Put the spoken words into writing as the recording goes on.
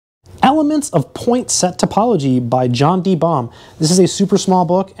Elements of Point Set Topology by John D. Baum. This is a super small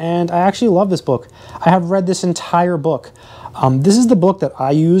book, and I actually love this book. I have read this entire book. This is the book that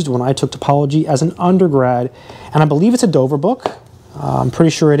I used when I took topology as an undergrad, and I believe it's a Dover book. I'm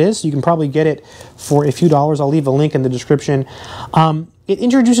pretty sure it is. You can probably get it for a few dollars. I'll leave a link in the description. It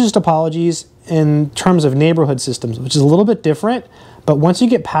introduces topologies in terms of neighborhood systems, which is a little bit different, but once you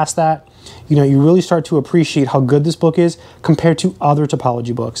get past that, you really start to appreciate how good this book is compared to other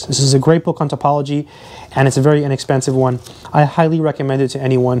topology books. This is a great book on topology, and it's a very inexpensive one. I highly recommend it to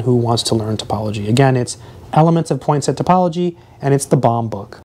anyone who wants to learn topology. Again, it's Elements of Point Set Topology, and it's the Baum book.